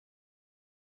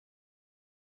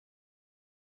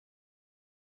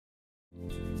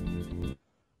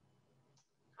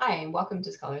Hi, and welcome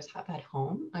to Scholars Hub at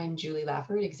Home. I'm Julie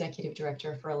Lafford, Executive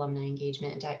Director for Alumni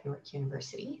Engagement at York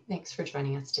University. Thanks for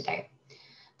joining us today.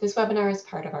 This webinar is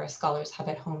part of our Scholars Hub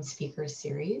at Home Speakers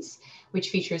Series, which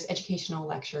features educational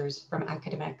lectures from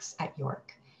academics at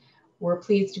York. We're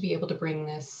pleased to be able to bring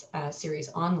this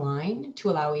series online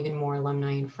to allow even more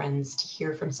alumni and friends to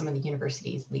hear from some of the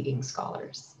university's leading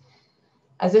scholars.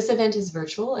 As this event is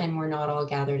virtual and we're not all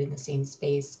gathered in the same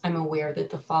space, I'm aware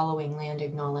that the following land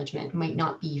acknowledgement might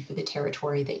not be for the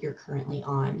territory that you're currently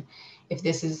on. If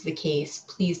this is the case,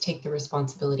 please take the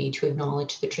responsibility to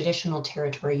acknowledge the traditional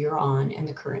territory you're on and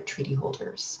the current treaty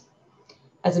holders.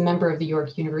 As a member of the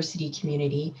York University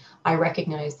community, I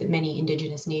recognize that many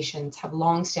Indigenous nations have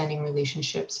long-standing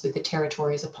relationships with the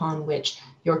territories upon which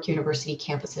York University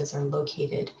campuses are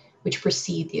located, which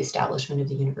precede the establishment of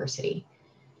the university.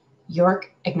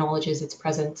 York acknowledges its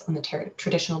presence on the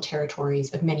traditional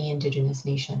territories of many Indigenous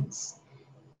nations.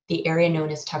 The area known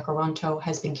as Toronto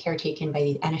has been caretaken by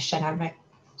the Anishinaabe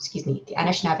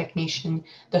Nation,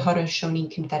 the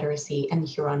Haudenosaunee Confederacy, and the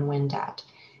Huron-Wendat.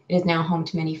 It is now home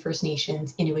to many First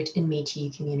Nations, Inuit, and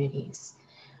Métis communities.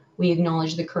 We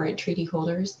acknowledge the current treaty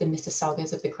holders, the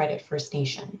Mississaugas of the Credit First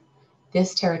Nation.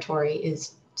 This territory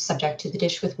is subject to the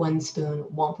Dish with One Spoon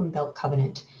Wampum Belt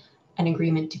Covenant, an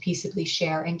agreement to peaceably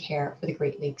share and care for the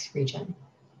Great Lakes region.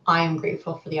 I am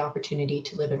grateful for the opportunity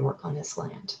to live and work on this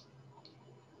land.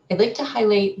 I'd like to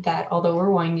highlight that although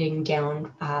we're winding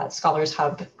down Scholars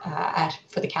Hub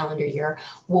for the calendar year,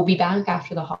 we'll be back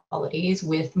after the holidays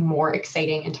with more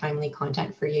exciting and timely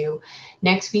content for you.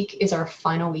 Next week is our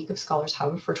final week of Scholars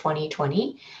Hub for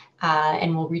 2020,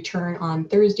 and we'll return on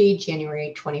Thursday,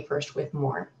 January 21st with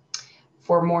more.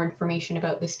 For more information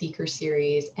about the speaker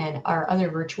series and our other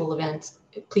virtual events,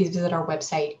 please visit our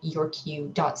website,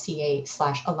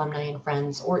 yorku.ca/alumni and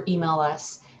friends, or email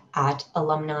us at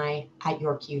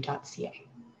alumni@yorku.ca.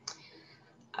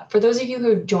 For those of you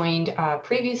who have joined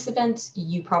previous events,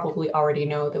 you probably already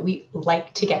know that we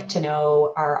like to get to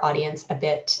know our audience a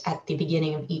bit at the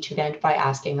beginning of each event by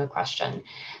asking a question.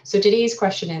 So today's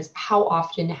question is, how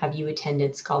often have you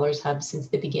attended Scholars Hub since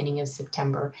the beginning of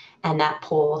September? And that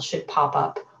poll should pop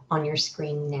up on your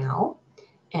screen now.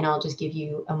 And I'll just give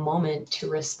you a moment to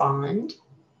respond.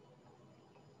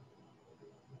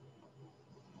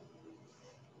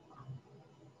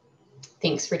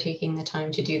 Thanks for taking the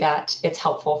time to do that. It's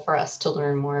helpful for us to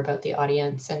learn more about the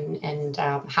audience and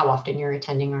how often you're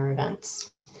attending our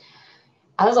events.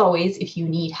 As always, if you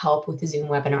need help with the Zoom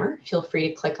webinar, feel free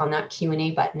to click on that Q&A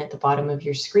button at the bottom of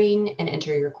your screen and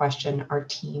enter your question. Our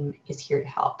team is here to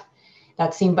help.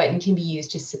 That same button can be used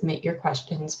to submit your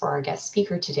questions for our guest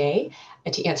speaker today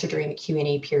to answer during the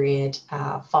Q&A period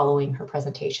following her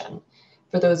presentation.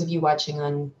 For those of you watching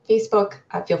on Facebook,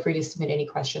 feel free to submit any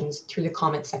questions through the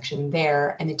comment section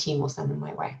there, and the team will send them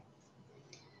my way.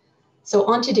 So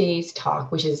on today's talk,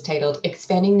 which is titled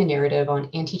Expanding the Narrative on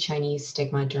Anti-Chinese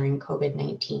Stigma During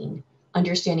COVID-19,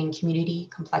 Understanding Community,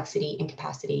 Complexity, and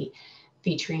Capacity,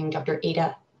 featuring Dr.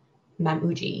 Ada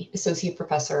Mamuji, Associate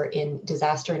Professor in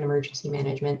Disaster and Emergency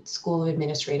Management, School of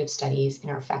Administrative Studies in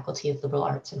our Faculty of Liberal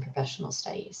Arts and Professional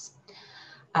Studies.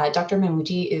 Dr.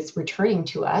 Mamuji is returning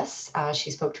to us.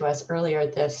 She spoke to us earlier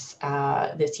this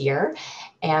year,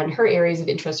 and her areas of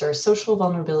interest are social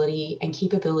vulnerability and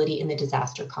capability in the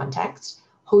disaster context,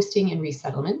 hosting and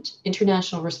resettlement,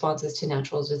 international responses to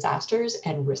natural disasters,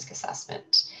 and risk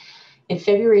assessment. In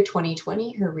February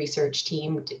 2020, her research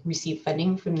team received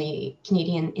funding from the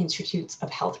Canadian Institutes of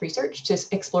Health Research to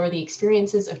explore the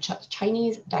experiences of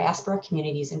Chinese diaspora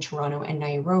communities in Toronto and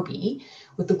Nairobi,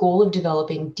 with the goal of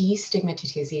developing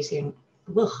destigmatization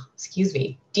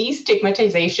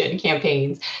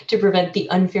campaigns to prevent the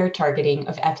unfair targeting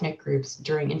of ethnic groups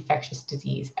during infectious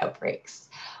disease outbreaks.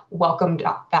 Welcome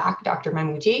back, Dr.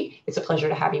 Mamuji. It's a pleasure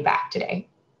to have you back today.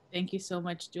 Thank you so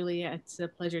much, Julia. It's a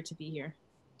pleasure to be here.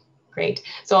 Great.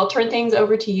 So I'll turn things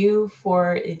over to you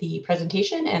for the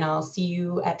presentation, and I'll see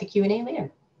you at the Q&A later.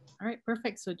 All right,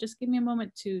 perfect. So just give me a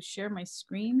moment to share my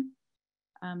screen,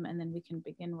 and then we can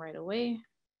begin right away.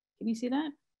 Can you see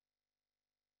that?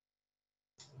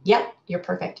 Yep, you're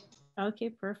perfect. Okay,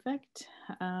 perfect.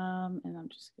 And I'm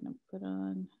just going to put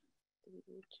on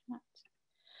the chat.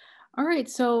 All right,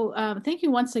 so thank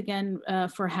you once again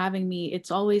for having me. It's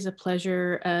always a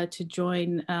pleasure to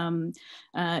join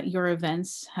your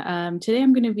events. Today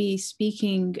I'm going to be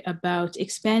speaking about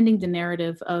expanding the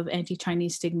narrative of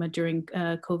anti-Chinese stigma during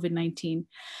COVID-19.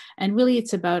 And really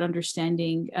it's about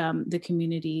understanding the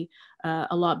community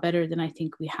a lot better than I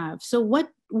think we have. So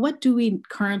what do we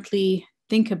currently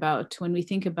think about when we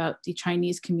think about the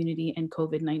Chinese community and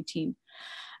COVID-19?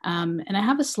 And I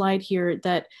have a slide here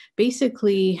that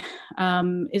basically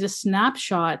is a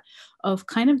snapshot of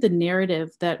kind of the narrative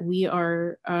that we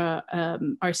are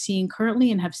seeing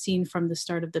currently and have seen from the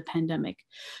start of the pandemic.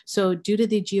 So due to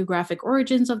the geographic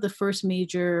origins of the first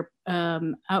major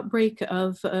outbreak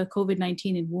of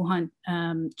COVID-19 in Wuhan,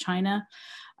 China,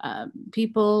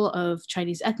 people of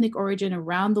Chinese ethnic origin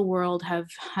around the world have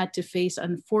had to face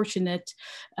unfortunate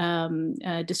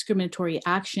discriminatory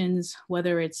actions,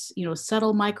 whether it's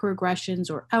subtle microaggressions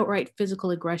or outright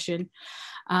physical aggression.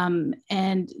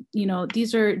 And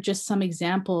these are just some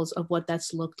examples of what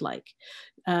that's looked like.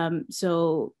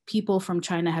 So people from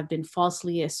China have been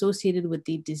falsely associated with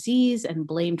the disease and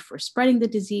blamed for spreading the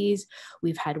disease.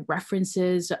 We've had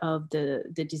references of the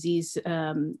disease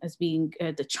as being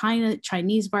the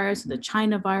Chinese virus, the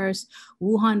China virus,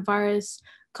 Wuhan virus,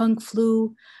 Kung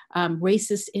flu,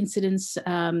 racist incidents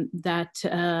that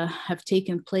have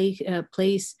taken place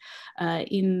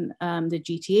in the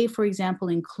GTA, for example,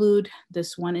 include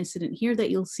this one incident here that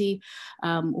you'll see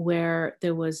where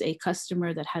there was a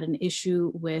customer that had an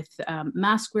issue with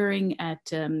mask wearing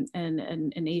at an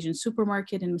Asian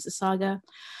supermarket in Mississauga.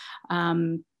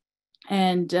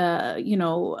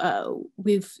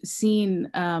 We've seen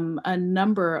a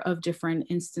number of different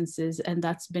instances, and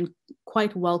that's been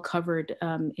quite well covered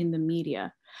in the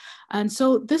media. And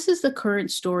so this is the current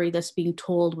story that's being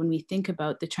told when we think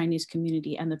about the Chinese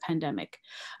community and the pandemic.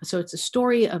 So it's a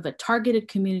story of a targeted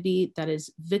community that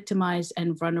is victimized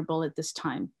and vulnerable at this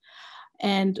time.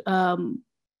 And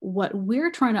what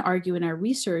we're trying to argue in our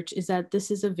research is that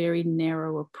this is a very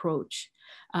narrow approach.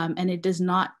 And it does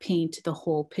not paint the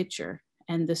whole picture.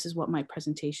 And this is what my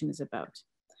presentation is about.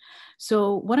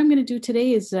 So what I'm going to do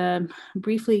today is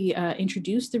briefly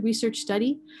introduce the research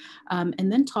study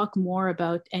and then talk more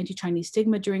about anti-Chinese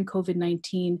stigma during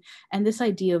COVID-19 and this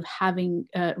idea of having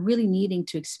really needing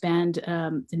to expand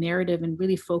the narrative and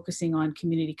really focusing on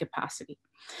community capacity.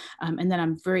 And then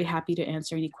I'm very happy to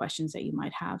answer any questions that you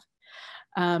might have.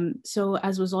 So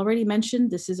as was already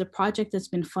mentioned, this is a project that's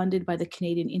been funded by the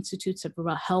Canadian Institutes of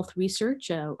Health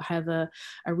Research. I have a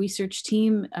research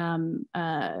team,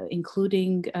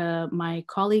 including my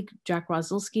colleague, Jack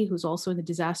Roszylski, who's also in the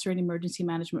Disaster and Emergency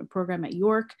Management Program at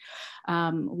York.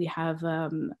 We have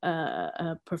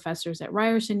professors at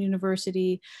Ryerson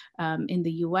University in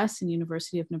the US and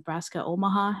University of Nebraska,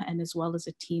 Omaha, and as well as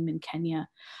a team in Kenya.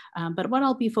 But what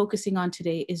I'll be focusing on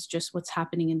today is just what's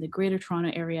happening in the Greater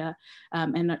Toronto area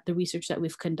and the research that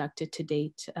we've conducted to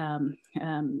date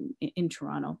in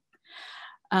Toronto.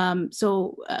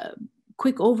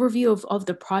 Quick overview of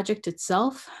the project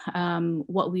itself.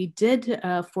 What we did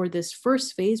for this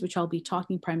first phase, which I'll be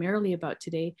talking primarily about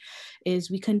today, is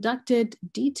we conducted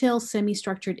detailed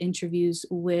semi-structured interviews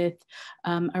with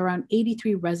around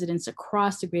 83 residents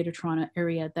across the Greater Toronto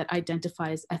area that identify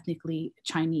as ethnically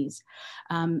Chinese.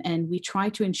 And we try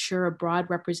to ensure a broad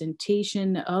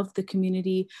representation of the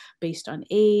community based on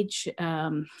age,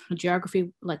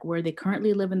 geography, like where they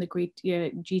currently live in the Great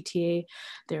GTA,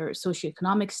 their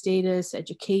socioeconomic status,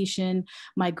 education,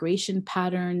 migration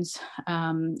patterns,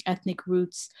 ethnic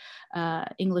roots,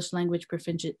 English language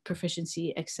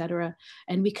proficiency, etc.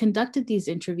 And we conducted these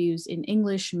interviews in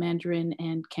English, Mandarin,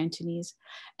 and Cantonese.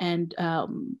 And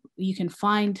you can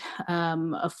find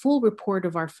a full report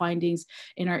of our findings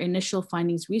in our initial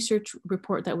findings research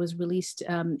report that was released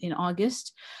in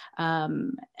August.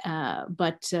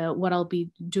 But what I'll be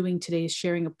doing today is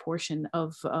sharing a portion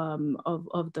of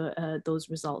those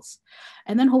results.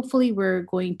 And then hopefully we're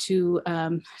going to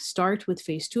start with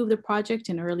phase 2 of the project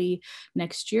in early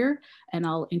next year, and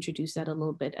I'll introduce that a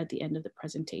little bit at the end of the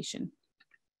presentation.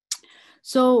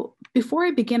 So before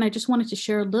I begin, I just wanted to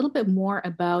share a little bit more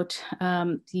about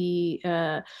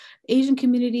the Asian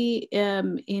community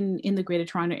in the Greater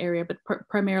Toronto area, but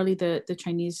primarily the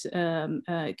Chinese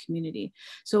community.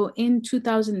 So in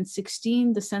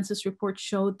 2016, the census report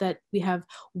showed that we have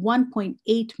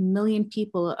 1.8 million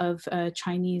people of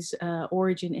Chinese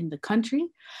origin in the country.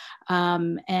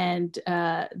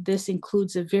 This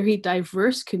includes a very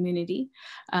diverse community.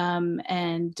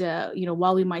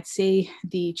 While we might say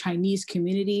the Chinese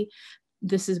community,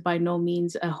 this is by no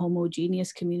means a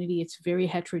homogeneous community. It's very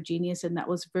heterogeneous, and that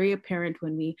was very apparent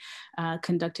when we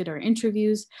conducted our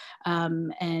interviews.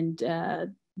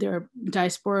 There are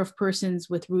diaspora of persons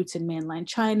with roots in mainland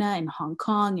China, in Hong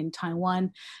Kong, in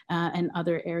Taiwan, and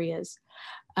other areas.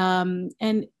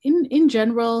 And in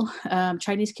general,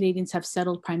 Chinese Canadians have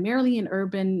settled primarily in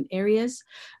urban areas,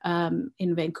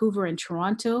 in Vancouver and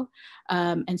Toronto.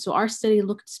 And so our study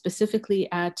looked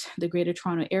specifically at the Greater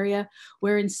Toronto area,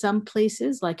 where in some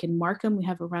places, like in Markham, we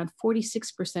have around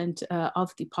 46%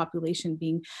 of the population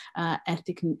being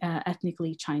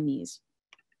ethnically Chinese.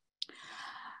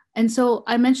 And so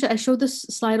I showed this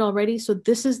slide already. So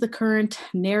this is the current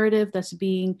narrative that's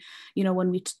being,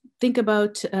 when we think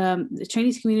about the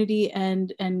Chinese community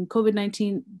and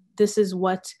COVID-19, this is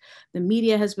what the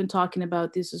media has been talking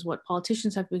about. This is what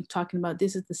politicians have been talking about.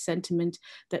 This is the sentiment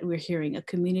that we're hearing, a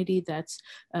community that's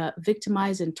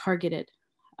victimized and targeted.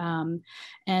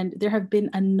 And there have been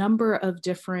a number of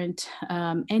different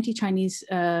anti-Chinese,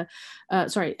 a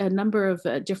number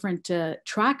of different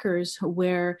trackers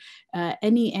where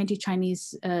any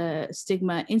anti-Chinese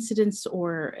stigma incidents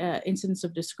or incidents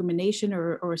of discrimination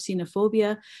or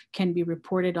xenophobia can be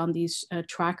reported on these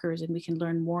trackers, and we can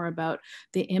learn more about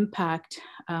the impact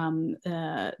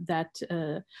that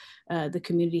the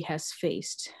community has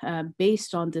faced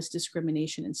based on this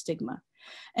discrimination and stigma.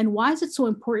 And why is it so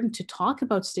important to talk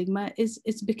about stigma?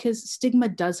 It's because stigma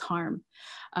does harm.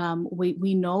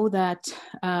 We know that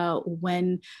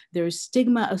when there's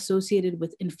stigma associated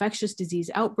with infectious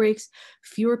disease outbreaks,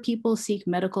 fewer people seek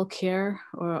medical care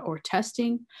or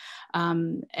testing,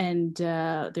 and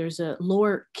there's a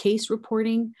lower case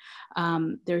reporting.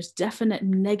 There's definite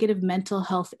negative mental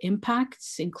health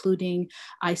impacts, including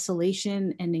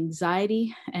isolation and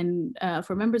anxiety. And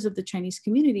for members of the Chinese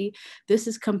community, this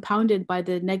is compounded by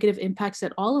the negative impacts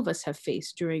that all of us have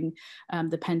faced during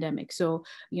the pandemic. So,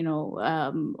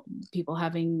 people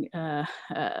having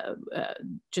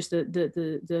just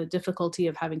the difficulty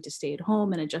of having to stay at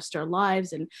home and adjust our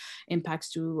lives, and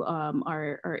impacts to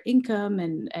our income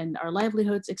and our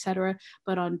livelihoods, etc.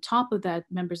 But on top of that,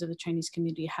 members of the Chinese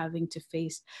community having to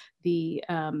face the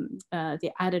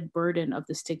added burden of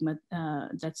the stigma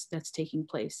that's taking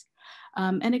place.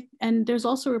 And there's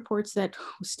also reports that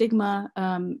stigma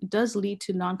does lead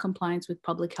to non-compliance with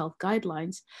public health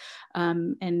guidelines,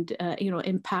 and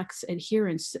impacts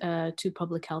adherence to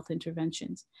public health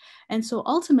interventions. And so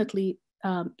ultimately,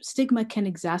 stigma can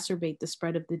exacerbate the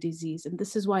spread of the disease. And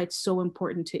this is why it's so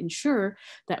important to ensure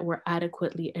that we're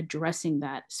adequately addressing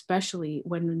that, especially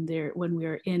when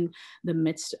we're in the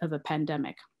midst of a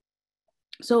pandemic.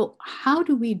 So how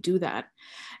do we do that?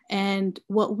 And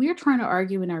what we're trying to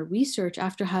argue in our research,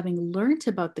 after having learned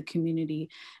about the community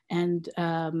and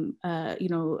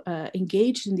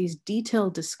engaged in these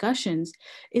detailed discussions,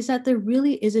 is that there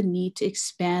really is a need to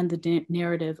expand the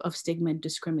narrative of stigma and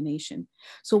discrimination.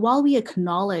 So while we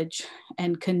acknowledge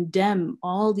and condemn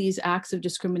all these acts of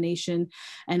discrimination,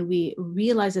 and we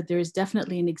realize that there is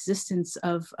definitely an existence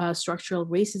of structural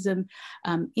racism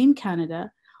in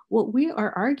Canada, what we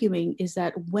are arguing is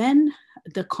that when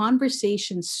the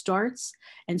conversation starts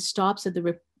and stops at the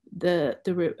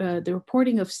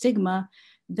reporting of stigma,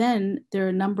 then there are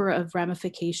a number of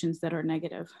ramifications that are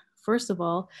negative. First of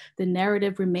all, the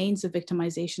narrative remains a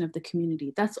victimization of the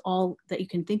community. That's all that you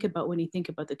can think about when you think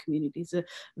about the community, it's a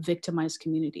victimized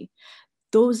community.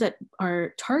 Those that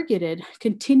are targeted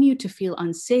continue to feel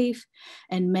unsafe,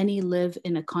 and many live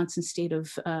in a constant state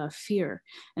of fear.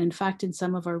 And in fact, in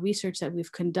some of our research that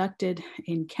we've conducted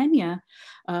in Kenya,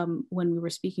 when we were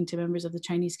speaking to members of the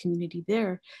Chinese community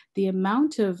there, the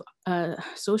amount of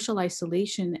social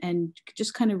isolation and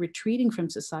just kind of retreating from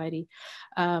society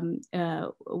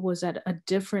was at a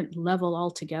different level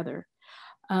altogether.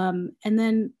 And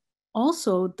then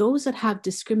also, those that have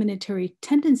discriminatory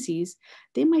tendencies,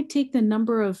 they might take the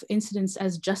number of incidents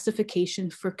as justification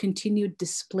for continued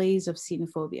displays of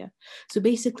xenophobia. So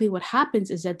basically what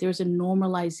happens is that there's a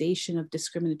normalization of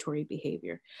discriminatory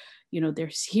behavior.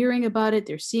 They're hearing about it,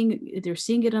 they're seeing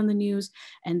it on the news,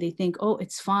 and they think, oh,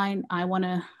 it's fine. I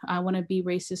wanna be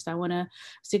racist. I wanna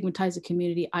stigmatize the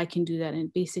community. I can do that. And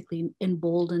it basically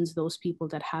emboldens those people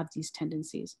that have these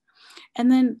tendencies. And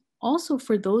then also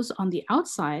for those on the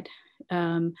outside,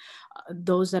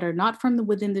 those that are not from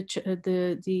within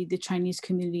the Chinese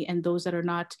community, and those that are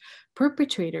not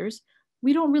perpetrators,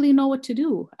 we don't really know what to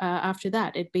do after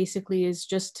that. It basically is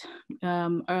just,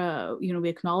 we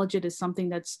acknowledge it as something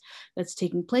that's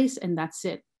taking place, and that's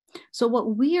it. So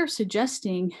what we are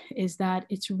suggesting is that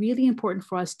it's really important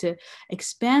for us to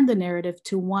expand the narrative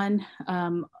to one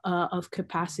of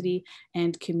capacity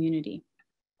and community.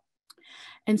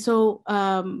 And so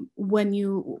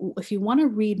if you want to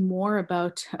read more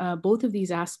about both of these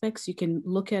aspects, you can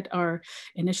look at our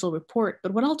initial report.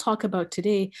 But what I'll talk about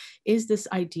today is this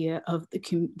idea of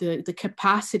the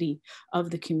capacity of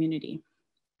the community.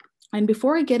 And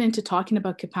before I get into talking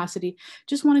about capacity,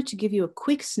 just wanted to give you a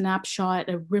quick snapshot,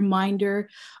 a reminder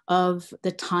of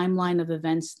the timeline of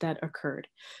events that occurred.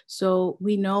 So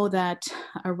we know that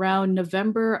around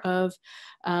November of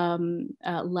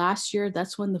last year,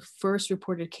 that's when the first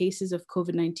reported cases of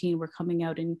COVID-19 were coming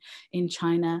out in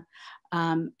China.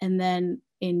 And then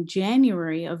in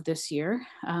January of this year,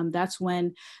 that's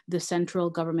when the central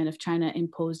government of China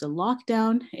imposed a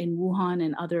lockdown in Wuhan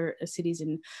and other cities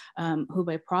in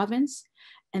Hubei province.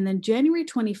 And then January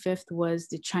 25th was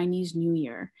the Chinese New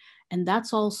Year. And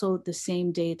that's also the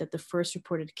same day that the first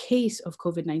reported case of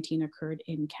COVID-19 occurred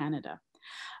in Canada.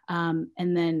 And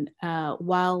then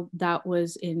while that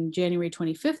was in January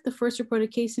 25th, the first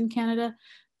reported case in Canada,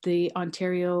 the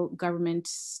Ontario government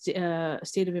state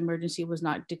of emergency was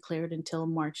not declared until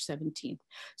March 17th.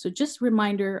 So just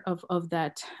reminder of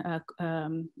that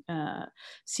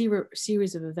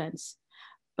series of events.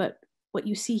 But what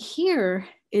you see here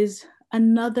is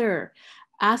another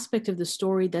aspect of the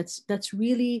story that's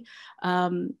really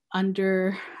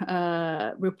under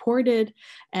reported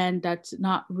and that's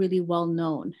not really well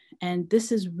known. And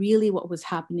this is really what was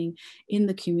happening in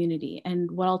the community.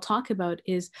 And what I'll talk about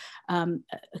is a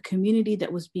community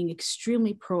that was being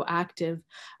extremely proactive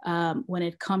when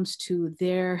it comes to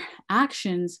their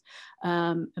actions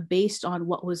based on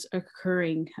what was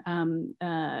occurring in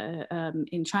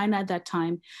China at that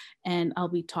time. And I'll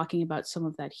be talking about some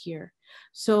of that here.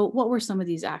 So what were some of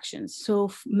these actions?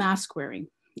 So mask wearing.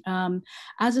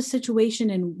 As a situation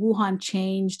in Wuhan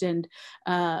changed and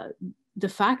the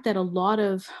fact that a lot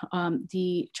of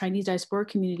the Chinese diaspora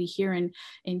community here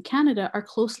in Canada are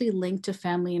closely linked to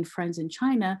family and friends in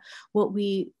China, what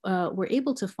we were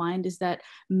able to find is that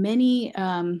many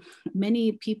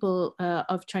people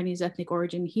of Chinese ethnic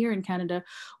origin here in Canada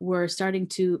were starting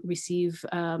to receive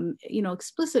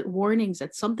explicit warnings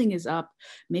that something is up.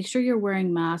 Make sure you're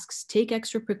wearing masks, take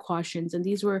extra precautions. And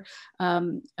these were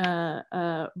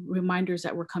reminders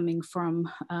that were coming from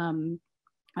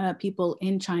people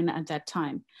in China at that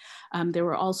time. There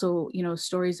were also,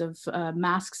 stories of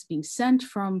masks being sent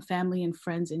from family and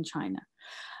friends in China.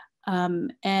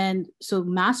 And so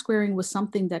mask wearing was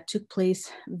something that took place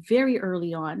very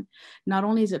early on. Not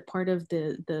only is it part of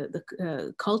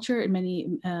the culture, and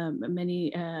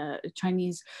many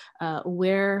Chinese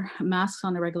wear masks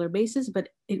on a regular basis, but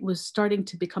it was starting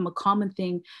to become a common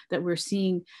thing that we're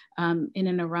seeing in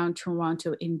and around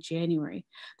Toronto in January.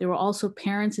 There were also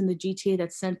parents in the GTA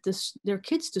that sent their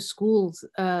kids to school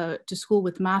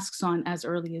with masks on as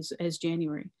early as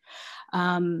January.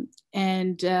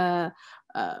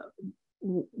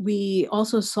 We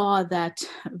also saw that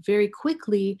very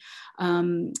quickly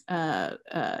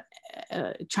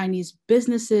Chinese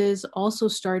businesses also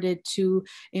started to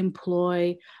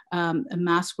employ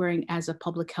mask wearing as a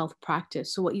public health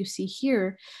practice. So what you see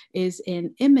here is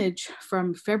an image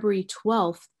from February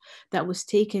 12th that was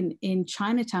taken in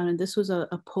Chinatown. And this was a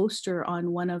poster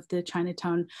on one of the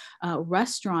Chinatown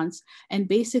restaurants. And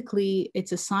basically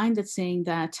it's a sign that's saying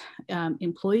that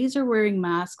employees are wearing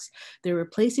masks, they're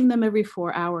replacing them every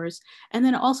 4 hours. And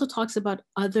then it also talks about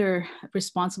other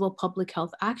responsible public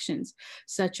health actions,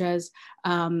 such as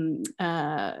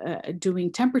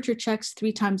doing temperature checks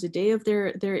 3 times a day of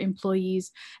their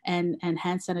employees and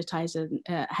hand sanitization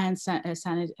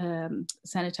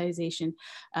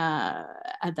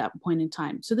at that point in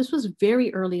time. So this was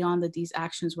very early on that these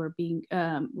actions were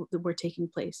taking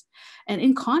place. And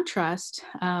in contrast,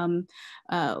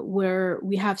 where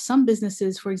we have some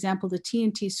businesses, for example, the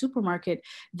T&T supermarket,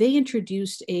 they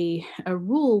introduced a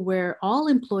rule where all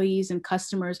employees and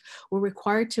customers were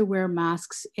required to wear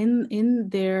masks in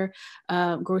their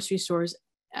grocery stores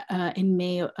on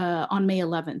May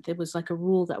 11th. It was like a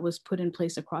rule that was put in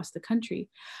place across the country.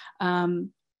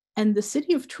 And the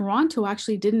city of Toronto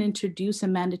actually didn't introduce a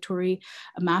mandatory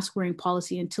mask wearing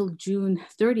policy until June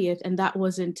 30th, and that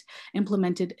wasn't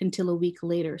implemented until a week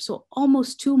later. So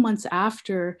almost 2 months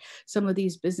after some of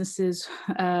these businesses,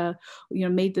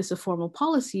 made this a formal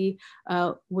policy,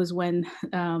 was when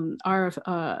our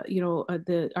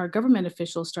government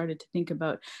officials started to think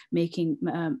about making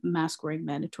mask wearing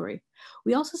mandatory.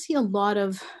 We also see a lot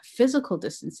of physical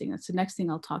distancing. That's the next thing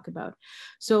I'll talk about.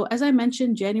 So as I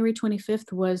mentioned, January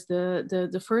 25th was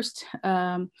the first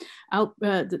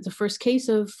the first case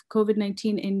of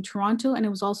COVID-19 in Toronto, and it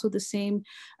was also the same.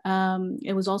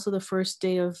 It was also the first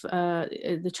day of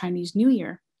the Chinese New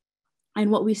Year. And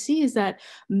what we see is that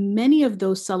many of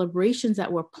those celebrations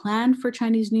that were planned for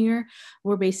Chinese New Year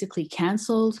were basically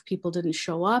canceled. People didn't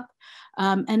show up.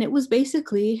 And it was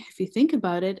basically, if you think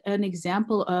about it, an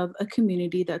example of a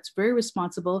community that's very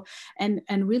responsible and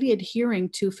really adhering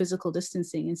to physical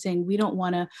distancing and saying, we don't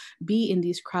want to be in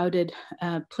these crowded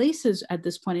places at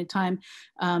this point in time.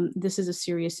 This is a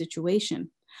serious situation.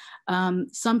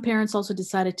 Some parents also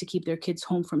decided to keep their kids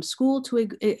home from school to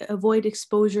avoid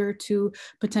exposure to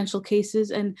potential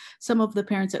cases. And some of the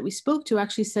parents that we spoke to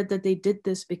actually said that they did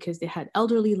this because they had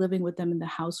elderly living with them in the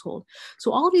household.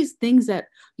 So all these things that,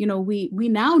 we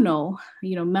now know,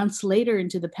 months later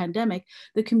into the pandemic,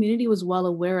 the community was well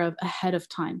aware of ahead of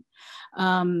time.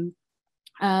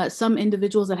 Some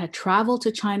individuals that had traveled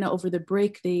to China over the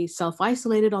break, they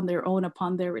self-isolated on their own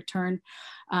upon their return.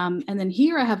 And then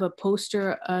here I have a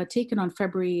poster taken on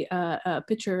February, a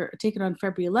picture taken on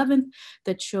February 11th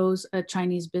that shows a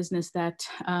Chinese business that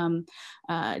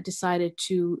decided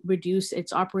to reduce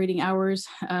its operating hours,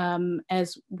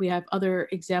 as we have other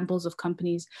examples of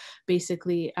companies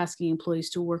basically asking employees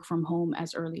to work from home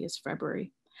as early as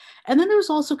February. And then there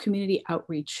was also community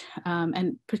outreach,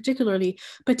 and particularly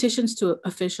petitions to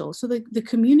officials. So the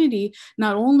community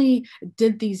not only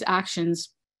did these actions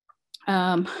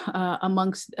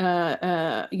amongst,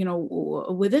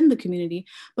 within the community,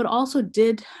 but also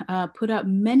did put out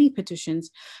many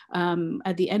petitions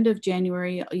at the end of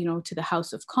January, to the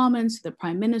House of Commons, to the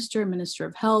Prime Minister, Minister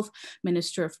of Health,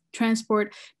 Minister of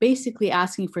Transport, basically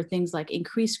asking for things like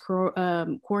increased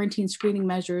quarantine screening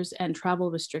measures and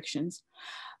travel restrictions.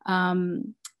 There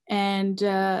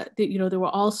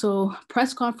were also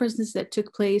press conferences that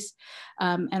took place,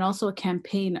 and also a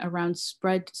campaign around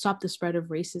stop the spread of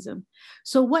racism.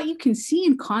 So what you can see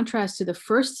in contrast to the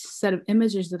first set of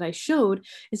images that I showed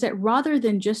is that rather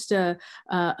than just a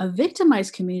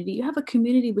victimized community, you have a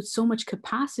community with so much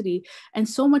capacity and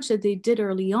so much that they did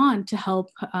early on to help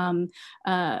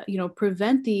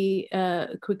prevent the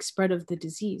quick spread of the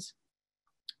disease.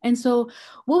 And so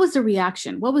what was the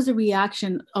reaction? What was the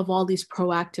reaction of all these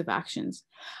proactive actions?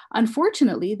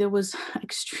 Unfortunately, there was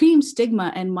extreme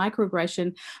stigma and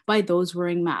microaggression by those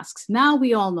wearing masks. Now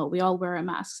we all know, we all wear a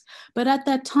mask. But at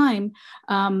that time,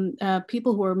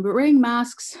 people who were wearing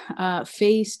masks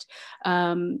faced,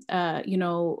 there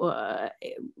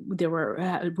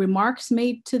were remarks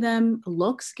made to them,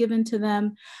 looks given to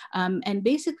them. And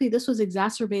basically this was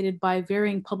exacerbated by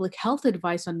varying public health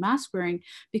advice on mask wearing,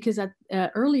 because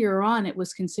earlier on it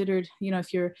was considered,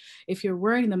 if you're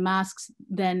wearing the masks,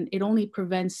 then it only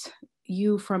prevents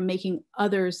you from making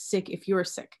others sick if you're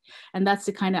sick. And that's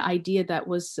the kind of idea that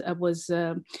was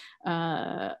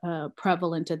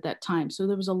prevalent at that time. So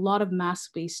there was a lot of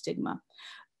mask-based stigma.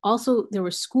 Also, there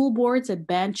were school boards that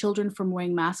banned children from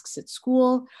wearing masks at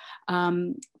school.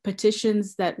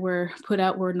 Petitions that were put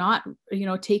out were not,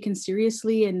 taken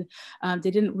seriously, and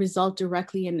they didn't result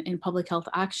directly in public health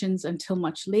actions until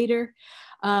much later.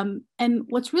 And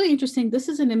what's really interesting, this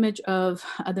is an image of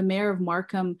the mayor of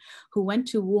Markham who went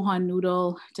to Wuhan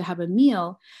Noodle to have a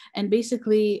meal. And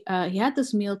basically he had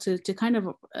this meal to kind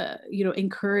of,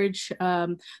 encourage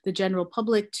the general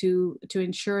public to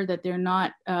ensure that they're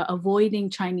not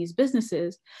avoiding Chinese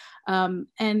businesses. And,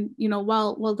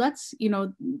 while that's,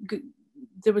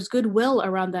 there was goodwill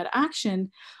around that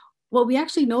action, what we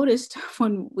actually noticed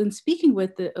when speaking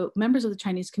with the members of the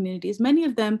Chinese community is many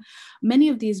of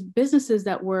these businesses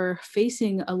that were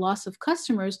facing a loss of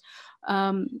customers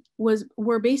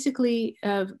were basically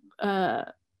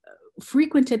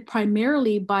frequented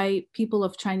primarily by people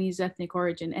of Chinese ethnic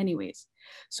origin anyways.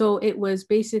 So it was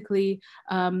basically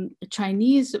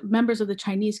Chinese members of the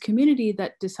Chinese community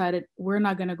that decided, we're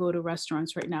not going to go to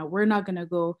restaurants right now. We're not going to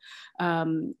go,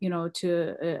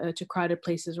 to crowded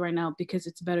places right now, because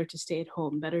it's better to stay at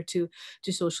home, better to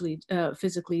socially,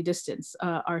 physically distance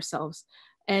ourselves.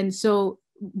 And so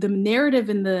the narrative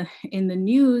in the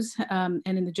news and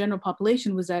in the general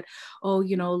population was that,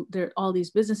 there are all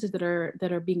these businesses that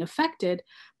are being affected.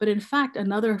 But in fact,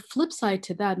 another flip side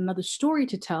to that, another story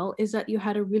to tell, is that you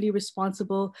had a really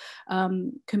responsible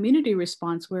community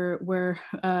response where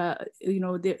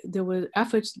there were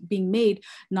efforts being made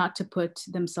not to put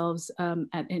themselves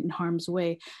in harm's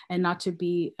way and not to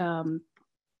be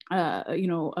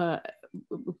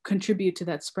contribute to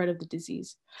that spread of the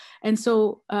disease. And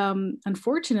so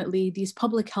unfortunately, these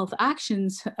public health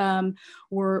actions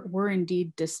were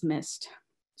indeed dismissed.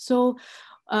 So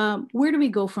where do we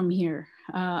go from here?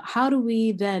 How do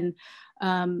we then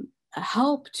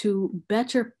help to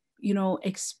better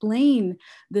explain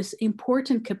this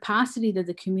important capacity that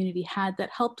the community had that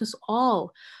helped us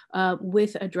all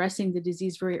with addressing the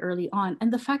disease very early on.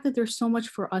 And the fact that there's so much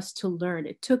for us to learn.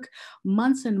 It took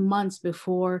months and months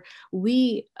before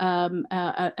we,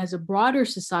 as a broader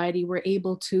society, were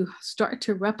able to start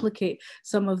to replicate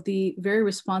some of the very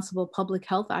responsible public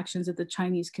health actions that the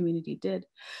Chinese community did.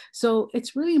 So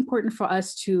it's really important for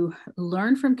us to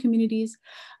learn from communities,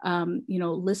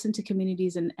 listen to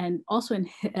communities, and also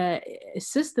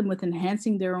assist them with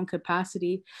enhancing their own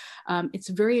capacity. It's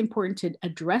very important to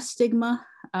address stigma.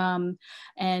 We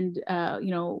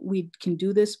can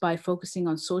do this by focusing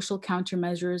on social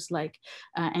countermeasures like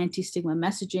anti-stigma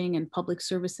messaging and public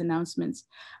service announcements.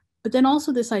 But then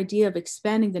also this idea of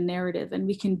expanding the narrative. And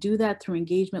we can do that through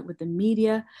engagement with the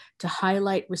media to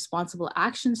highlight responsible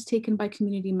actions taken by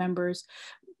community members,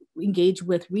 engage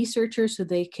with researchers so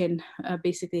they can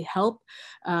basically help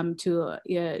in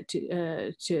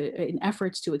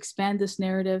efforts to expand this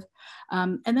narrative,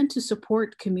 and then to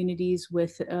support communities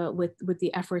with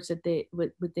the efforts that they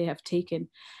have taken.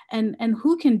 And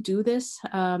who can do this?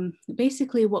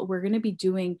 Basically, what we're going to be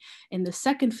doing in the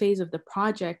second phase of the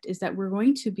project is that we're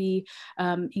going to be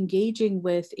engaging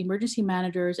with emergency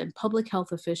managers and public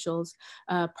health officials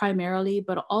primarily,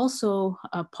 but also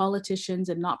politicians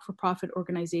and not-for-profit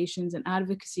organizations and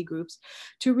advocacy groups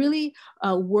to really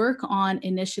work on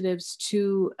initiatives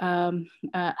to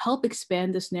help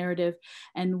expand this narrative.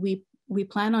 And we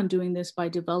plan on doing this by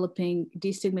developing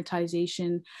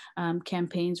destigmatization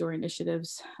campaigns or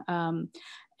initiatives. And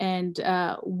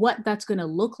what that's going to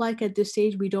look like at this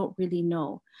stage, we don't really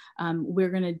know. We're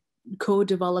going to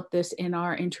co-develop this in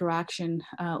our interaction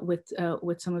with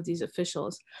some of these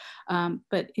officials.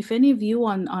 But if any of you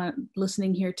on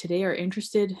listening here today are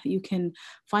interested, you can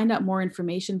find out more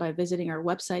information by visiting our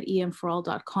website,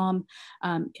 emforall.com,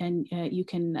 and you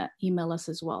can email us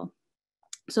as well.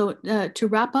 So to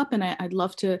wrap up, and I'd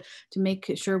love to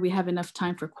make sure we have enough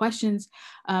time for questions,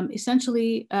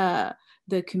 essentially,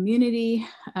 the community,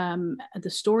 the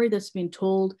story that's been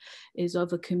told is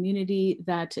of a community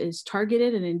that is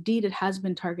targeted, and indeed it has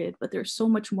been targeted, but there's so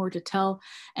much more to tell.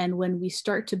 And when we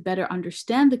start to better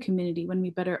understand the community, when we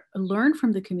better learn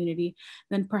from the community,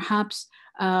 then perhaps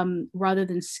rather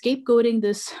than scapegoating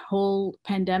this whole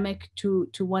pandemic to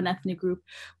one ethnic group,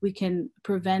 we can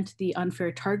prevent the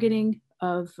unfair targeting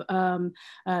of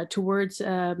towards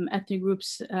ethnic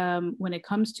groups when it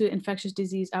comes to infectious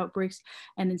disease outbreaks,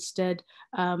 and instead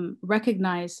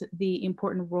recognize the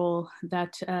important role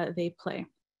that they play.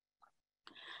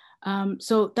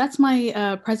 So that's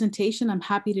my presentation. I'm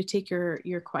happy to take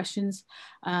your questions,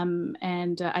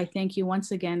 and I thank you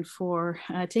once again for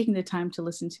taking the time to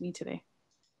listen to me today.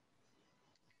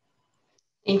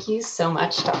 Thank you so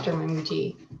much, Dr.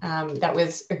 Mamuji. That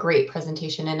was a great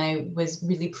presentation, and I was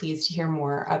really pleased to hear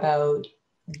more about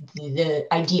the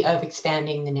idea of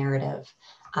expanding the narrative.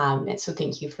 And so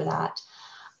thank you for that.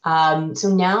 So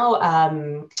now,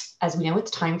 as we know, it's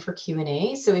time for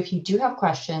Q&A. So if you do have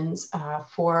questions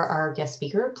for our guest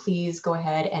speaker, please go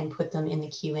ahead and put them in the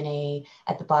Q&A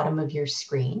at the bottom of your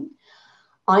screen.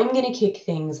 I'm going to kick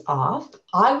things off.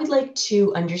 I would like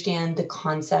to understand the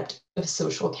concept of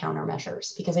social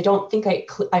countermeasures, because I don't think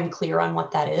I'm clear on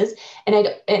what that is. And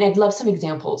I'd love some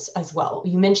examples as well.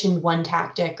 You mentioned one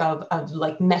tactic of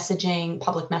like messaging,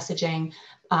 public messaging,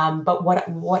 but what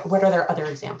are there other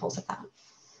examples of that?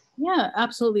 Yeah,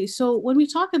 absolutely. So when we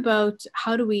talk about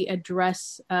how do we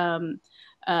address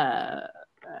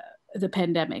the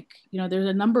pandemic, there's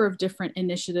a number of different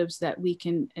initiatives that we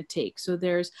can take. So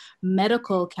there's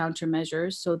medical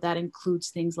countermeasures. So that includes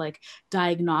things like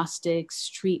diagnostics,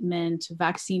 treatment,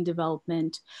 vaccine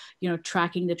development,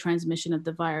 tracking the transmission of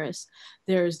the virus.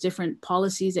 There's different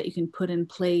policies that you can put in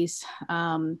place.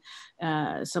 Some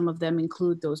of them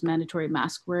include those mandatory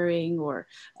mask wearing, or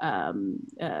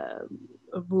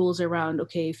rules around,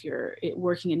 okay, if you're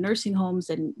working in nursing homes,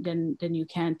 then you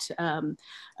can't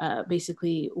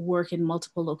basically work in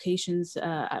multiple locations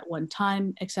at one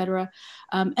time, etc.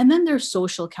 And then there's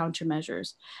social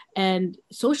countermeasures. And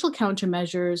social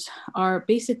countermeasures are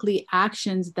basically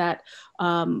actions that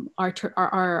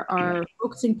are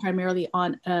focusing primarily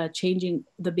on changing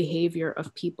the behavior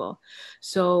of people.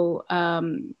 So,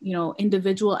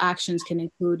 individual actions can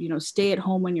include, stay at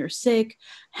home when you're sick,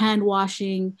 hand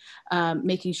washing,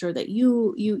 making sure that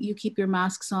you keep your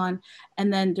masks on.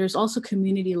 And then there's also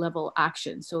community level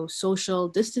action. So social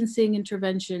distancing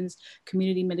interventions,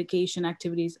 community mitigation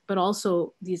activities, but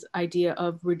also this idea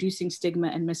of reducing stigma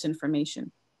and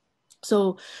misinformation.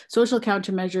 So social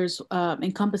countermeasures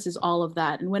encompasses all of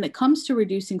that. And when it comes to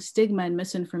reducing stigma and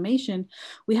misinformation,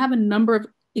 we have a number of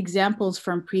examples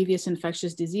from previous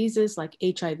infectious diseases like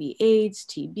HIV/AIDS,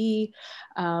 TB,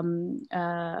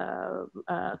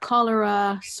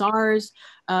 cholera, SARS,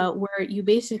 where you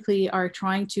basically are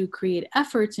trying to create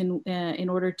efforts in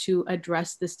order to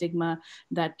address the stigma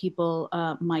that people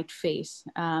might face.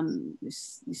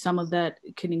 Some of that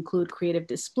can include creative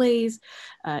displays,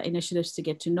 initiatives to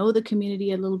get to know the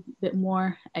community a little bit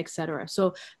more, etc.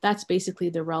 So that's basically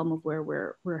the realm of where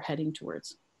we're heading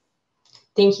towards.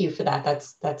 Thank you for that.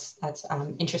 That's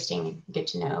interesting. Good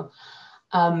to know.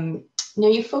 Now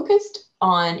you focused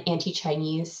on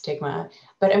anti-Chinese stigma,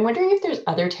 but I'm wondering if there's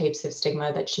other types of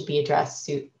stigma that should be addressed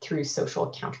through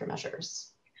social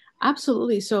countermeasures.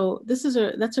 Absolutely. So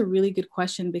that's a really good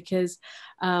question, because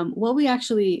what we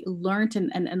actually learned,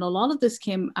 and a lot of this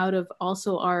came out of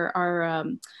also our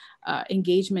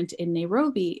engagement in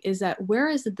Nairobi, is that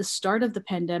whereas at the start of the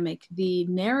pandemic, the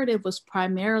narrative was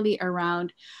primarily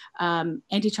around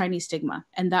anti-Chinese stigma.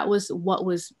 And that was what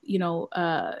was, it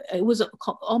was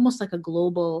almost like a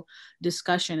global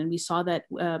discussion. And we saw that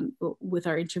with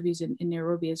our interviews in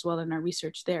Nairobi as well, and our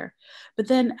research there. But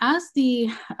then as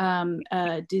the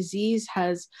disease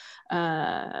has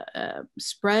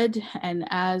spread and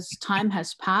as time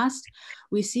has passed,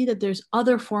 we see that there's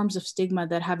other forms of stigma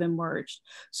that have emerged.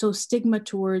 So stigma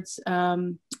towards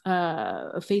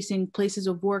facing places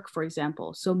of work, for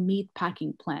example, so meat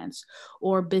packing plants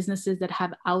or businesses that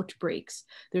have outbreaks,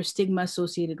 there's stigma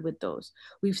associated with those.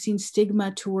 We've seen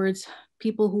stigma towards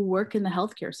people who work in the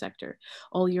healthcare sector.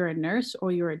 Oh, you're a nurse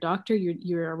or you're a doctor,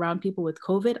 you're around people with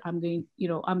COVID, I'm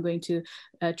going to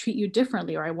treat you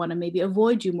differently, or I want to maybe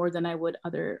avoid you more than I would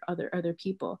other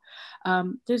people.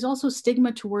 There's also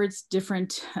stigma towards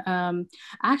different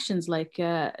actions like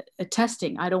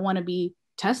testing. I don't want to be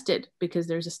tested because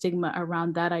there's a stigma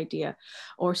around that idea,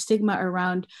 or stigma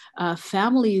around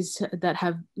families that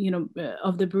have,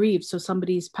 of the bereaved. So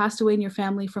somebody's passed away in your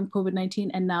family from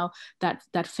COVID-19, and now that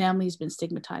family has been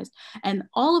stigmatized. And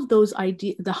all of those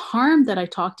ideas, the harm that I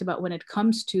talked about when it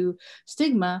comes to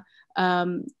stigma,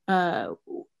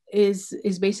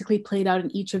 is basically played out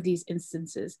in each of these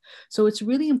instances. So it's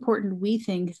really important, we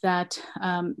think, that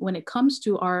when it comes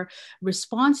to our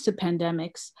response to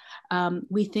pandemics,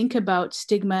 we think about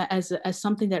stigma as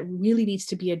something that really needs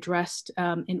to be addressed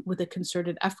with a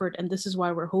concerted effort. And this is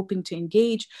why we're hoping to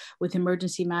engage with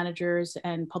emergency managers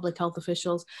and public health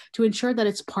officials to ensure that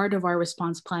it's part of our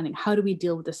response planning. How do we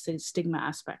deal with the stigma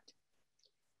aspect?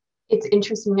 It's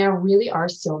interesting. There really are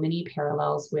so many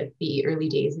parallels with the early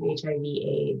days of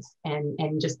HIV/AIDS,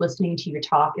 and just listening to your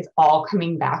talk is all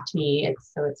coming back to me.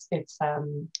 It's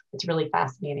really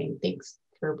fascinating. Thanks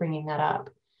for bringing that up.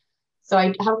 So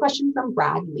I have a question from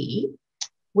Brad Lee.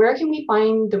 Where can we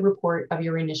find the report of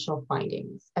your initial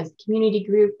findings? As a community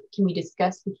group, can we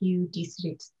discuss with you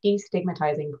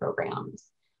destigmatizing programs?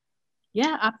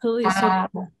 Yeah, absolutely.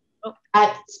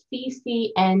 At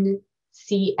ccncsj.ca.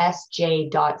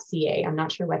 I'm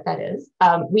not sure what that is.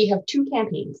 We have two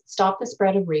campaigns: Stop the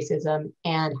Spread of Racism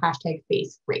and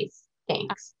 #FaceRace.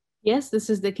 Thanks. Yes, this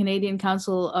is the Canadian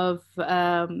Council of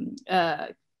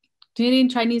Canadian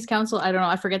Chinese Council, I don't know,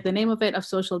 I forget the name of it, of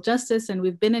social justice. And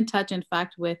we've been in touch, in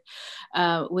fact, with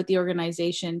the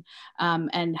organization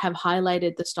and have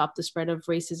highlighted the Stop the Spread of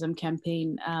Racism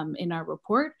campaign in our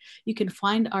report. You can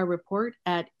find our report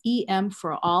at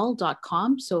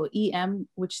emforall.com. So EM,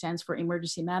 which stands for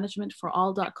Emergency Management, for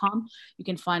all.com. You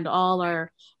can find all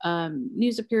our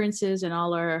news appearances and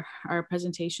all our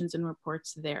presentations and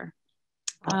reports there.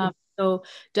 So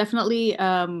definitely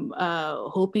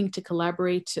hoping to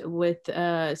collaborate with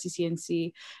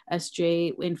CCNC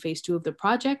SJ in phase 2 of the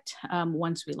project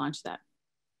once we launch that.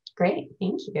 Great,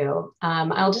 thank you.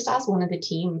 I'll just ask one of the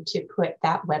team to put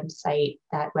that website,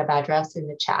 that web address in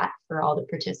the chat for all the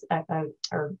participants,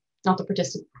 or not the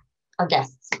participants, our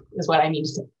guests is what I mean to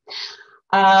say.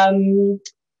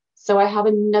 So I have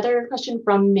another question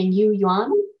from Mengyu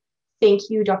Yuan. Thank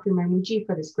you, Dr. Mamuji,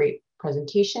 for this great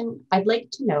presentation. I'd like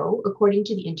to know, according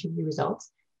to the interview results,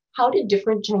 how did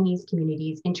different Chinese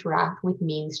communities interact with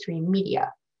mainstream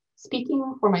media?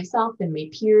 Speaking for myself and my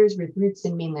peers with roots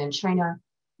in mainland China,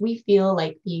 we feel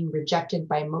like being rejected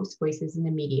by most voices in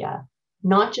the media,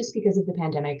 not just because of the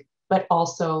pandemic, but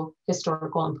also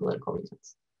historical and political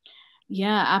reasons.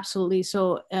 Yeah, absolutely.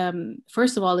 So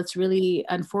first of all, it's really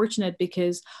unfortunate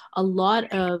because a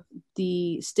lot of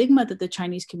the stigma that the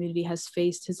Chinese community has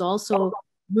faced has also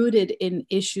rooted in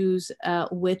issues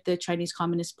with the Chinese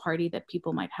Communist Party that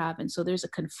people might have. And so there's a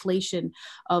conflation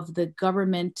of the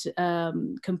government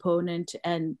component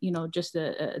and, just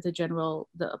the general,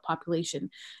 the population.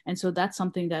 And so that's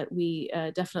something that we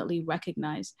definitely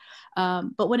recognize.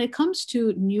 But when it comes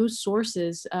to news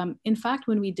sources, in fact,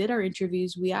 when we did our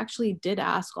interviews, we actually did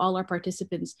ask all our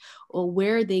participants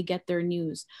where they get their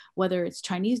news, whether it's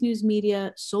Chinese news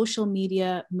media, social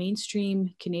media,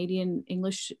 mainstream Canadian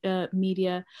English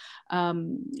media,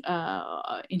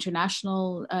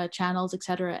 international channels,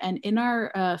 etc. And in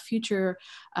our future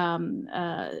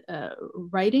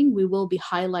writing, we will be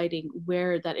highlighting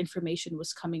where that information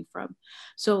was coming from.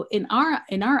 So in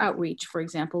our outreach, for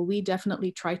example, we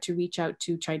definitely try to reach out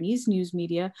to Chinese news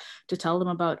media to tell them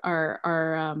about our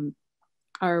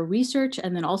research,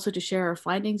 and then also to share our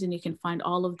findings. And you can find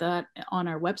all of that on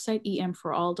our website,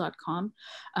 emforall.com.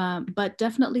 But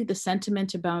definitely the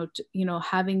sentiment about,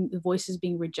 having the voices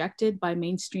being rejected by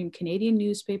mainstream Canadian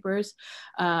newspapers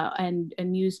and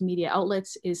news media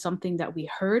outlets is something that we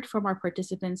heard from our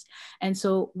participants. And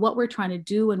so what we're trying to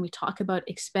do when we talk about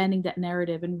expanding that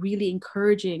narrative and really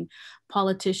encouraging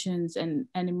politicians and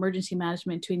emergency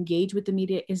management to engage with the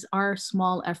media is our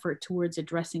small effort towards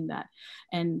addressing that.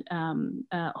 And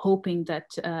hoping that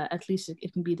at least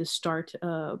it can be the start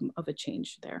of a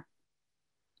change there.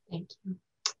 Thank you.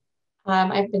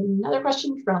 I have another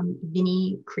question from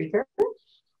Vinny Krieger.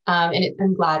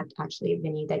 I'm glad, actually,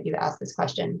 Vinny, that you asked this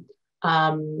question.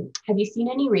 Have you seen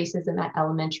any racism at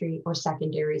elementary or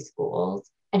secondary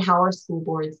schools? And how are school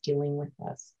boards dealing with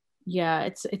this? Yeah,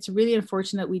 it's really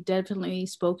unfortunate. We definitely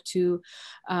spoke to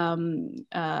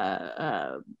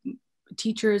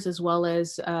teachers as well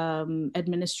as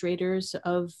administrators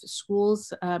of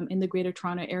schools in the Greater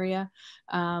Toronto area,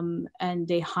 and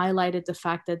they highlighted the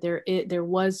fact that there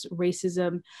was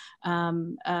racism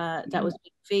that was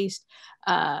being faced.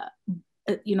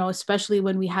 Especially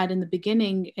when we had in the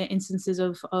beginning instances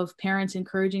of parents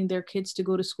encouraging their kids to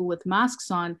go to school with masks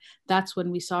on, that's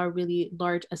when we saw a really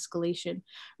large escalation.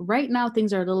 Right now,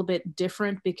 things are a little bit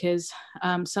different because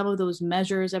some of those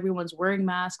measures, everyone's wearing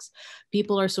masks,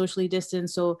 people are socially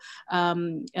distanced. So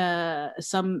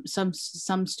some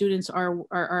students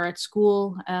are at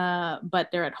school, but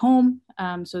they're at home.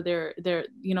 So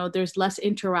there's less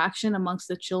interaction amongst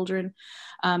the children.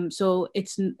 So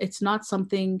it's not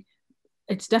something.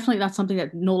 It's definitely not something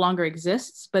that no longer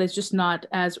exists, but it's just not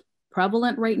as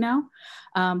prevalent right now.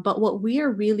 But what we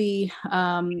are really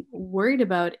worried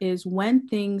about is when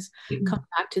things come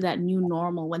back to that new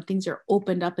normal, when things are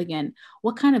opened up again,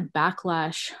 what kind of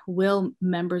backlash will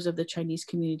members of the Chinese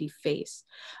community face?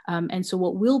 And so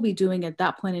what we'll be doing at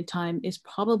that point in time is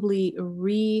probably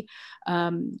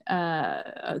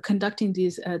conducting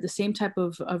these the same type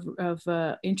of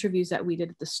interviews that we did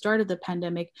at the start of the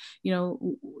pandemic,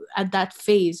 at that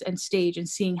phase and stage, and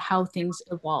seeing how things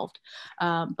evolved.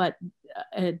 But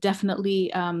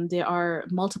definitely there are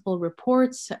multiple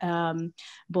reports,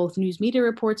 both news media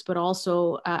reports, but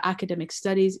also academic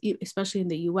studies, especially in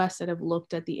the US, that have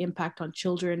looked at the impact on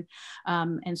children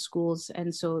and schools.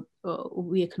 And so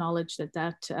we acknowledge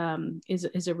that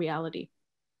is a reality.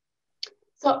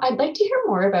 So I'd like to hear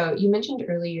more about, you mentioned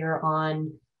earlier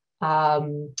on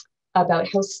about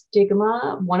how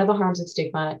stigma, one of the harms of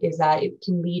stigma is that it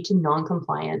can lead to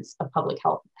non-compliance of public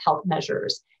health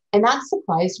measures. And that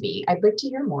surprised me. I'd like to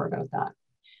hear more about that.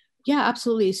 Yeah,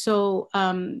 absolutely. So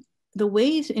the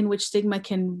ways in which stigma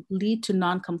can lead to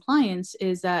non-compliance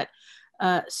is that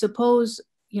suppose,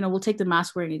 we'll take the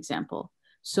mask wearing example.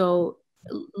 So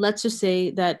let's just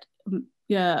say that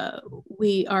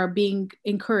we are being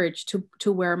encouraged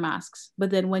to wear masks, but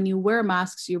then when you wear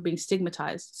masks, you're being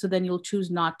stigmatized. So then you'll choose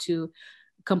not to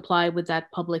comply with that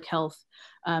public health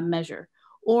measure.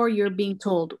 Or you're being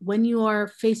told when you are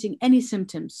facing any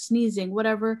symptoms, sneezing,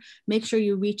 whatever, make sure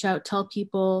you reach out, tell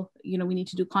people, we need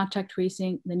to do contact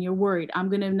tracing. Then you're worried, I'm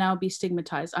going to now be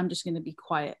stigmatized, I'm just going to be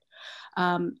quiet.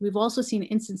 We've also seen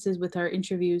instances with our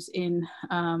interviews in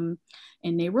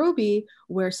Nairobi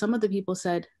where some of the people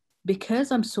said,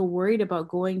 because I'm so worried about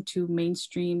going to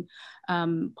mainstream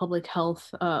public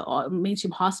health,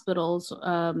 mainstream hospitals,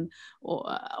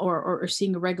 or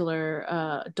seeing a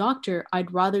regular doctor,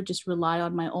 I'd rather just rely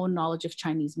on my own knowledge of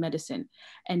Chinese medicine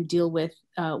and deal with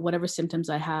whatever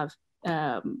symptoms I have,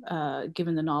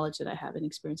 given the knowledge that I have and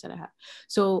experience that I have.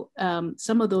 So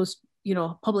some of those,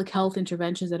 public health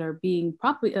interventions that are being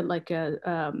properly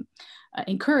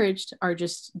encouraged are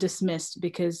just dismissed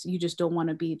because you just don't want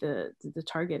to be the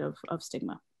target of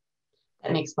stigma.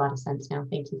 That makes a lot of sense now.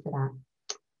 Thank you for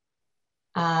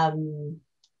that.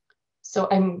 So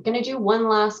I'm going to do one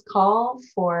last call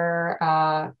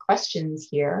for questions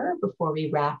here before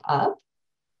we wrap up.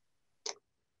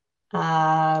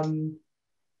 All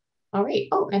right.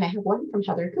 Oh, and I have one from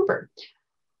Heather Cooper.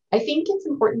 I think it's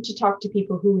important to talk to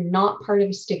people who are not part of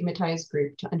a stigmatized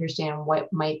group to understand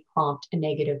what might prompt a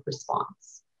negative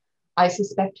response. I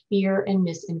suspect fear and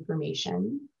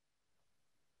misinformation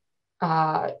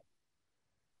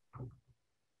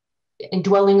and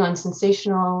dwelling on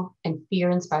sensational and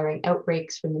fear-inspiring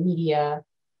outbreaks from the media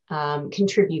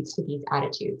contributes to these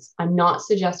attitudes. I'm not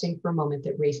suggesting for a moment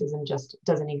that racism just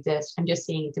doesn't exist. I'm just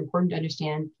saying it's important to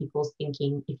understand people's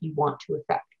thinking if you want to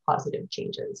affect positive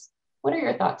changes. What are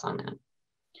your thoughts on that?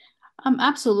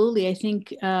 Absolutely. I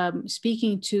think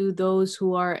speaking to those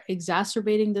who are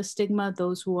exacerbating the stigma,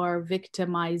 those who are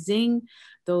victimizing,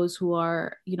 those who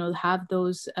are, have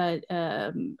those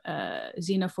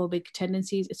xenophobic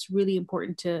tendencies, it's really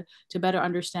important to better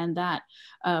understand that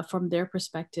from their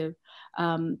perspective.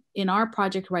 In our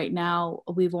project right now,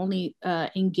 we've only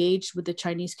engaged with the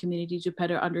Chinese community to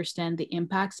better understand the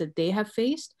impacts that they have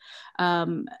faced.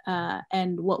 And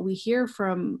what we hear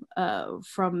from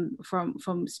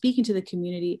speaking to the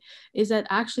community is that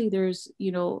actually there's,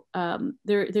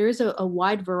 there is a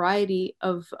wide variety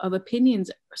of opinions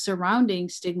surrounding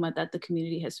stigma that the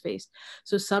community has faced.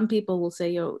 So some people will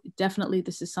say, definitely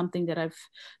this is something that I've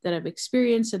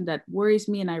experienced and that worries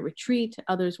me and I retreat.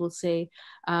 Others will say,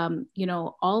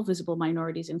 all visible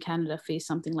minorities in Canada face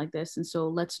something like this. And so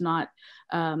let's not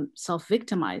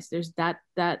self-victimize. There's that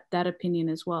opinion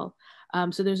as well.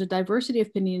 So there's a diversity of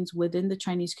opinions within the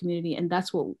Chinese community, and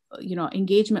that's what,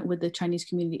 engagement with the Chinese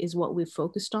community is what we've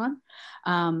focused on.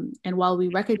 And while we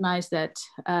recognize that,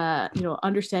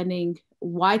 understanding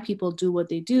why people do what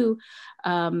they do,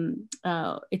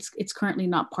 it's currently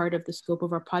not part of the scope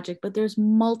of our project, but there's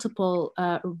multiple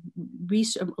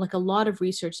research, like a lot of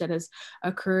research that has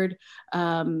occurred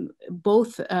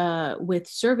both with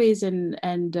surveys and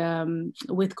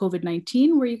with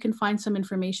COVID-19, where you can find some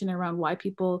information around why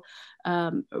people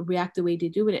react the way they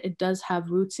do. It does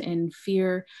have roots in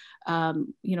fear,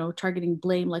 targeting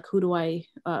blame, like who do I,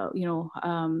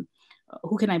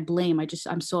 who can I blame?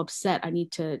 I'm so upset. I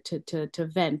need to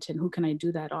vent, and who can I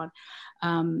do that on?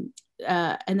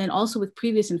 And then also with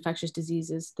previous infectious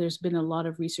diseases, there's been a lot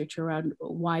of research around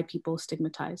why people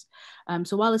stigmatize.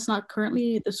 So while it's not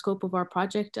currently the scope of our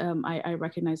project, I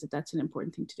recognize that that's an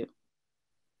important thing to do.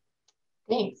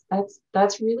 Thanks.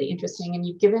 That's really interesting, and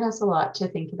you've given us a lot to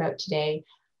think about today.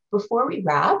 Before we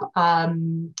wrap,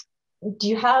 do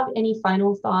you have any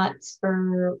final thoughts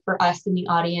for us in the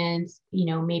audience?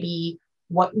 Maybe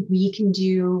what we can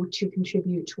do to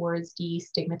contribute towards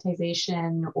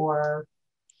destigmatization or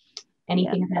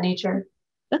anything of that nature?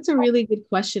 That's a really good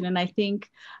question. And I think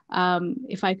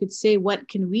if I could say, what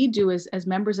can we do as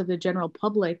members of the general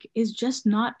public, is just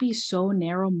not be so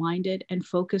narrow-minded and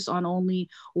focus on only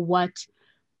what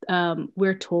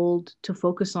we're told to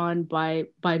focus on by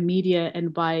media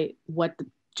and by what the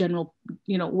general,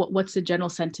 what's the general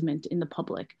sentiment in the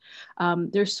public.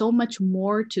 There's so much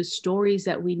more to stories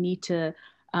that we need to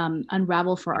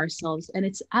unravel for ourselves, and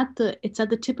it's at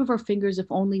the tip of our fingers if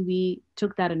only we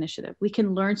took that initiative. We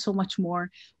can learn so much more.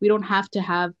 We don't have to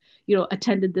have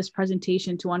attended this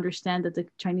presentation to understand that the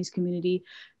Chinese community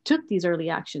took these early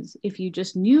actions. If you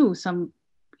just knew some,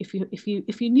 if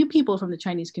you knew people from the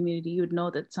Chinese community, you would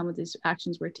know that some of these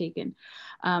actions were taken.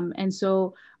 And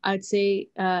so I'd say,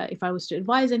 if I was to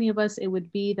advise any of us, it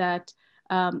would be that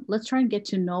let's try and get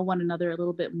to know one another a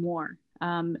little bit more,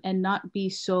 and not be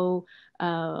so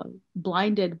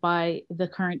blinded by the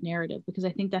current narrative, because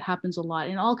I think that happens a lot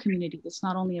in all communities. It's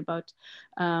not only about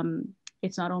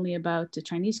the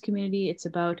Chinese community. It's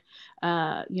about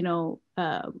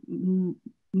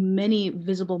many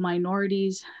visible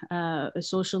minorities,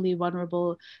 socially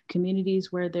vulnerable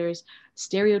communities, where there's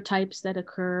stereotypes that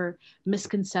occur,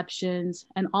 misconceptions,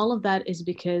 and all of that is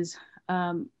because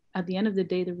at the end of the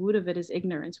day, the root of it is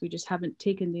ignorance. We just haven't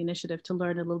taken the initiative to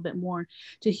learn a little bit more,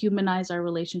 to humanize our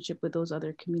relationship with those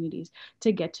other communities,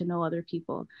 to get to know other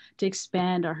people, to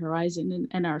expand our horizon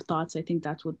and our thoughts. I think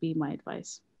that would be my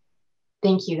advice.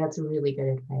 Thank you. That's really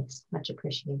good advice. Much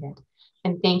appreciated.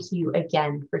 And thank you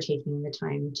again for taking the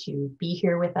time to be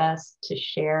here with us, to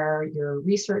share your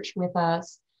research with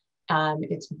us.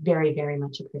 It's very, very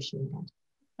much appreciated.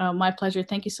 My pleasure.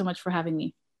 Thank you so much for having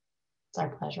me. It's our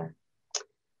pleasure.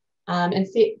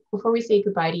 Before we say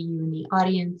goodbye to you in the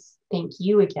audience, thank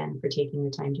you again for taking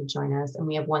the time to join us. And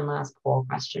we have one last poll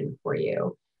question for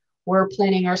you. We're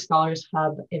planning our Scholars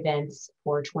Hub events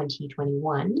for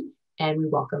 2021, and we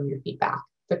welcome your feedback.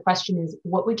 The question is,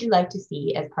 what would you like to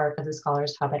see as part of the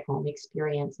Scholars Hub at Home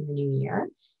experience in the new year?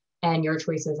 And your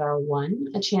choices are 1,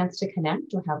 a chance to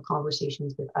connect or have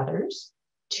conversations with others.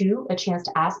 2, a chance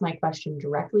to ask my question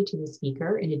directly to the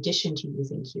speaker in addition to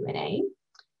using Q&A.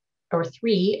 Or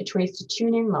 3, a choice to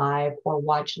tune in live or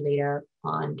watch later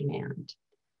on demand.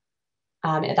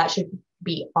 That should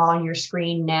be on your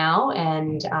screen now,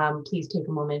 and please take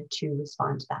a moment to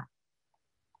respond to that.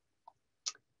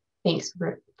 Thanks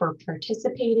for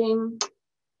participating.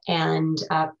 And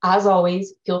as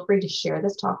always, feel free to share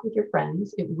this talk with your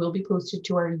friends. It will be posted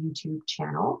to our YouTube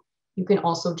channel. You can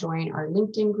also join our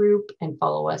LinkedIn group and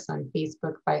follow us on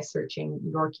Facebook by searching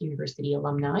York University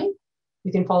Alumni.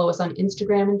 You can follow us on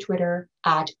Instagram and Twitter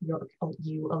at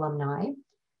YorkU Alumni.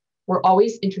 We're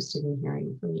always interested in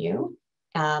hearing from you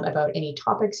about any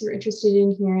topics you're interested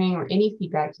in hearing or any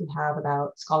feedback you have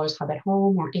about Scholars Hub at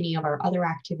Home or any of our other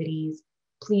activities.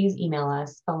 Please email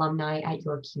us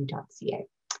alumni@yorku.ca.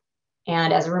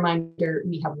 And as a reminder,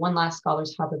 we have one last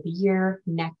Scholars Hub of the year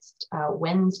next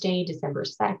Wednesday, December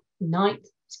 9th.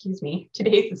 Excuse me,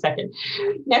 today's the 2nd.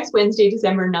 Next Wednesday,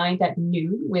 December 9th at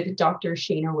noon with Dr.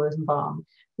 Shana Rosenbaum,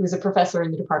 who is a professor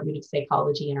in the Department of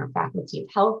Psychology in our Faculty of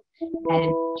Health.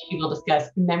 And she will discuss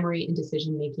memory and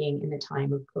decision-making in the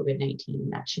time of COVID-19.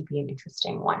 That should be an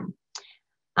interesting one.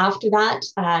 After that,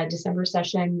 December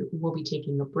session, we'll be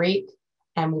taking a break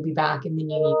and we'll be back in the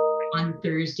new year on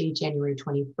Thursday, January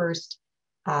 21st,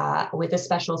 with a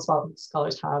special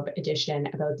Scholars Hub edition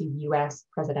about the US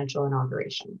presidential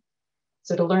inauguration.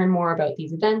 So to learn more about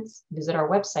these events, visit our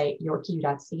website,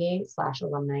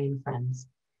 yorku.ca/alumni and friends.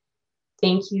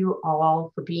 Thank you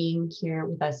all for being here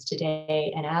with us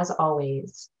today. And as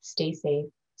always, stay safe,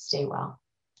 stay well.